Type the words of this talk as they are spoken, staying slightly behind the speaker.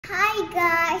Hi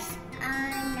guys,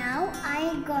 now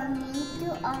I'm going to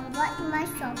unbox my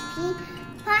Shopee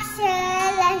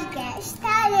parcel. Let's get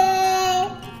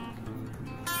started.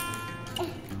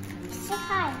 Say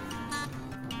hi.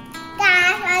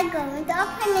 Guys, I'm going to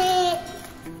open it.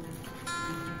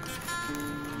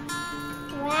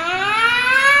 Wow!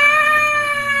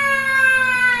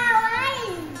 What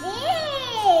is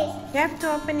this? You have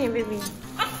to open it, baby.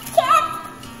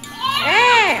 Accept.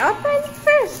 Hey, open it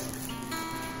first.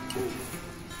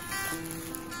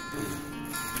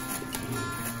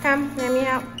 Come, let me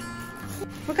help.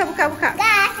 Buka. Guys,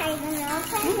 I'm gonna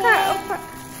open Buka. it.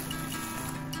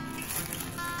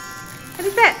 What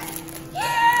is that?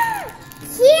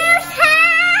 Huge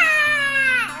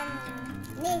hand!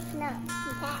 This is not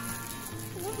that.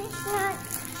 This is not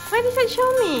What is that? Show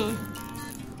me.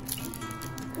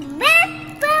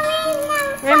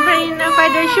 vampirina. Vampirina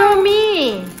father, show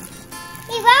me.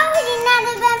 Vampirina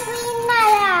the vampirina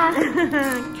lah.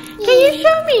 Can you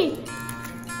show me?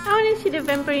 I want to see the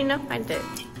vampirina father.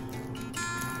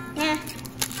 Nah,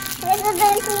 where's the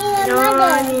vampirina No,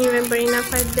 mother? ni vampirina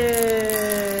father.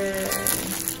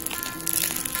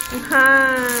 Ha.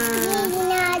 Ini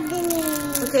ada ni.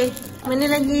 Okay,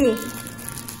 mana lagi?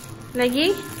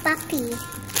 Lagi? Papi.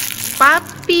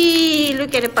 Puppy.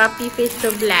 Look at the puppy face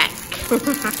so black.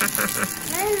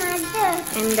 Mana ada?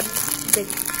 And the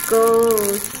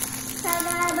ghost.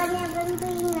 Ada banyak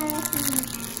vampirina sini.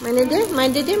 Mana dia?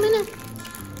 Mother dia mana?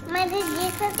 Mana dia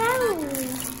tak tahu.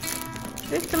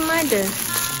 Where's the mother?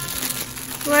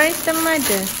 Where is the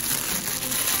mother?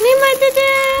 Ni mother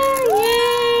dia.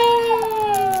 Yay!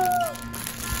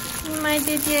 Ni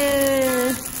mother dia.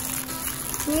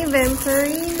 Ni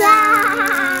vampirina.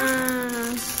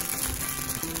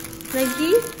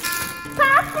 Lagi?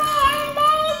 Papi and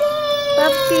baby.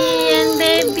 Puppy and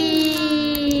baby.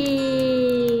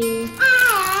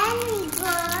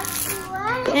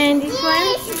 And this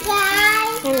one? Guys.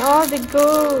 And all the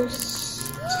ghosts.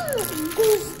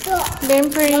 Gusto.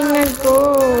 Vampirina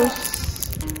ghost.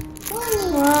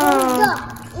 Wow.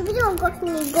 Ibu tengok ghost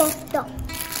ni, ghost dog.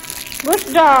 Ghost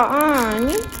dog.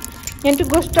 Ni. Yang tu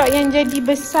ghost dog yang jadi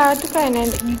besar tu kan.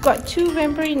 And you got 2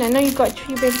 vampirina. Now you got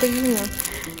 3 vampirina.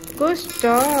 Ghost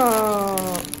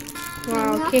dog.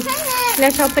 Wow, okay.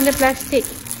 Let's open the plastic.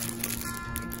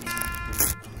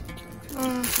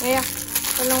 Ayah.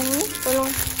 Tolong ni.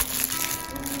 Tolong.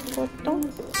 Potong.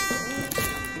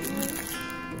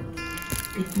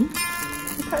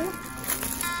 Buka lah.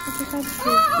 Okey, satu.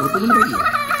 Foto ni lagi?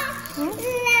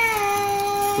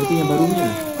 Foto yang barunya?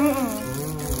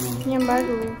 Yang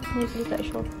baru. Ni beli kat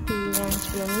Shopee yang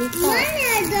sebelum ni.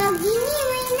 Mana dog ini?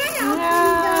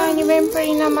 Ya, ni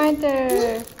vampirina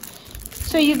mother.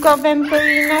 So you got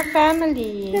vampirina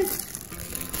family.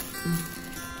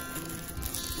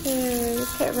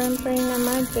 Look at vampirina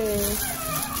mother.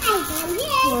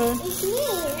 It's me.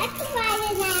 Let's try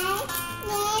it now.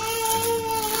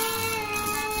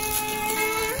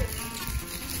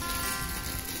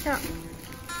 Ya.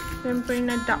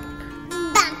 Vampirina dog.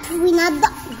 Vampirina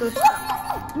dog. Ghost dog.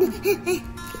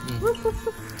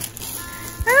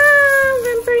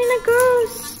 Vampirina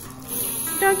ghost.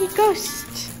 Doggy ghost.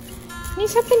 Ni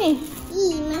siapa ni?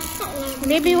 Masalah.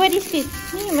 Baby, what is it?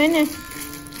 Ni mana?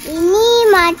 Ini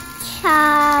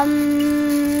macam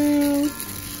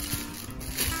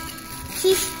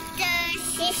sister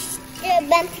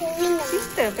vampirina.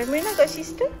 Sister? Vampirina got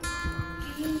sister?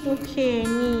 Okay,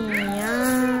 ni.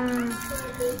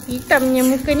 Hitamnya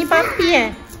muka ni puppy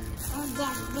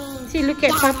See, look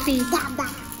at puppy.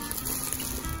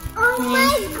 Oh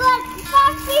my god,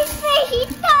 puppy face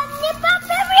hitam ni,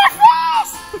 puppy punya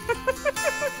face.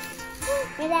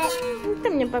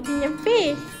 Hitamnya puppy punya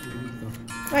face.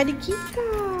 Ada kita.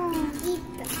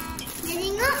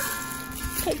 Tengok.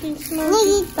 Check this small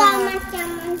Ni hitam kita. macam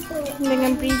tu.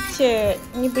 Dengan Bridget.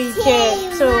 Ni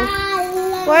Bridget. So,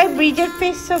 why Bridget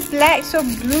face so black, so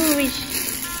bluish?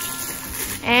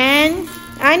 And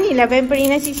ni lah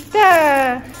vampirina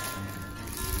sister.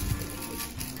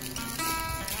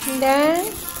 Dan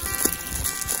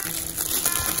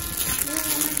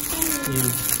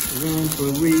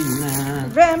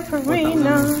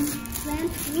Vampirina.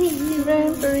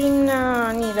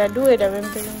 Ni dah 2 dah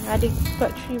vampirina. Ada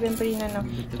got 3 vampirina now.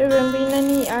 So vampirina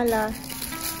ni ala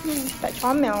tak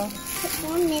comel.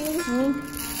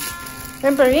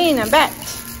 Vampirina bat.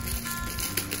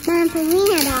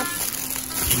 Vampirina bat.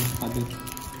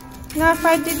 Nah,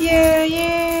 father dia.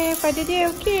 Yay, father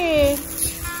dia okay.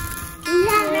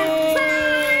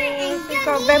 Yay. We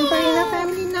got vampirina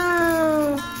family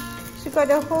now. So got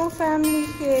the whole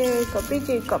family here. Got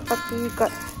Bridget, got puppy,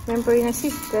 got vampirina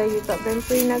sister, you got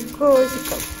vampirina ghost, you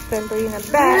got vampirina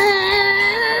bat.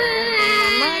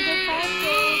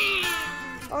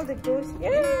 all the ghosts.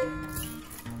 Yeah.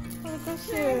 All the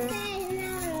ghosts here.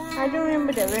 I don't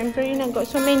remember that vampirina got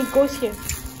so many ghosts here.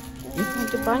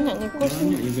 Ada banyaknya ghost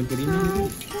ni. Banyak yang vampirina ni.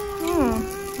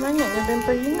 Banyaknya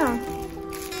vampirina.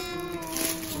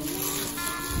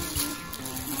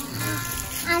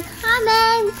 I'm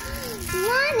coming.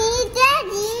 Mommy,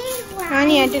 Daddy.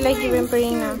 Ni ada lagi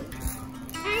vampirina.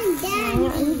 And Daddy.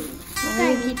 Banyak ni. Mana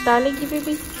ada gitar lagi,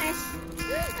 baby?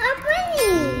 Apa ni?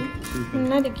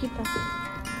 Mana ada gitar?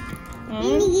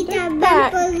 Ini gitar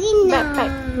backpack. vampirina. Backpack.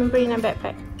 Vampirina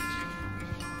backpack.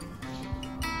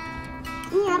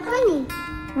 Ini apa ni?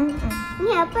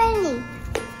 Ini apa ni?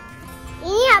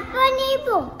 Ini apa ni,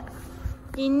 Ibu?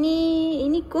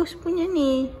 Ini ghost punya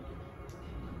ni.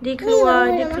 Dia keluar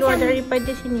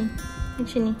daripada sini.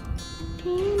 Macam ni.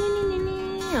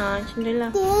 Macam tu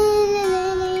lah.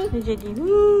 Dia jadi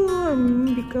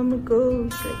become a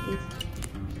ghost like this.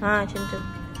 Macam tu.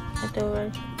 Atau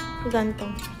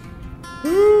tergantung.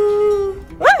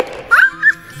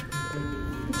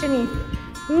 Macam ni.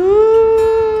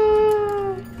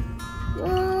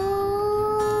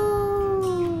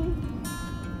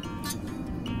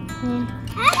 Ni.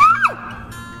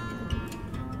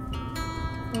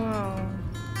 Wow.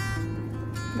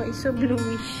 But it's so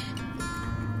bluish.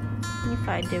 Ni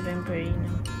father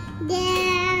vampirina.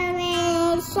 There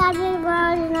is something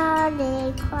going on.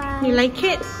 They cry. You like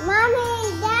it?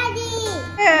 Mommy, Daddy.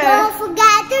 Yeah. Don't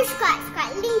forget to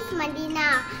subscribe. Leave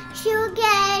Madina. See you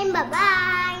again.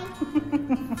 Bye-bye.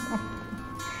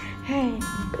 Hey.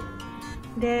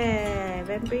 There.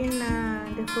 Vampirina.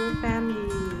 The whole family.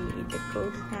 The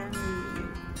ghost family.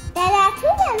 There are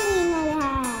two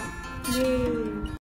Madina. Yay.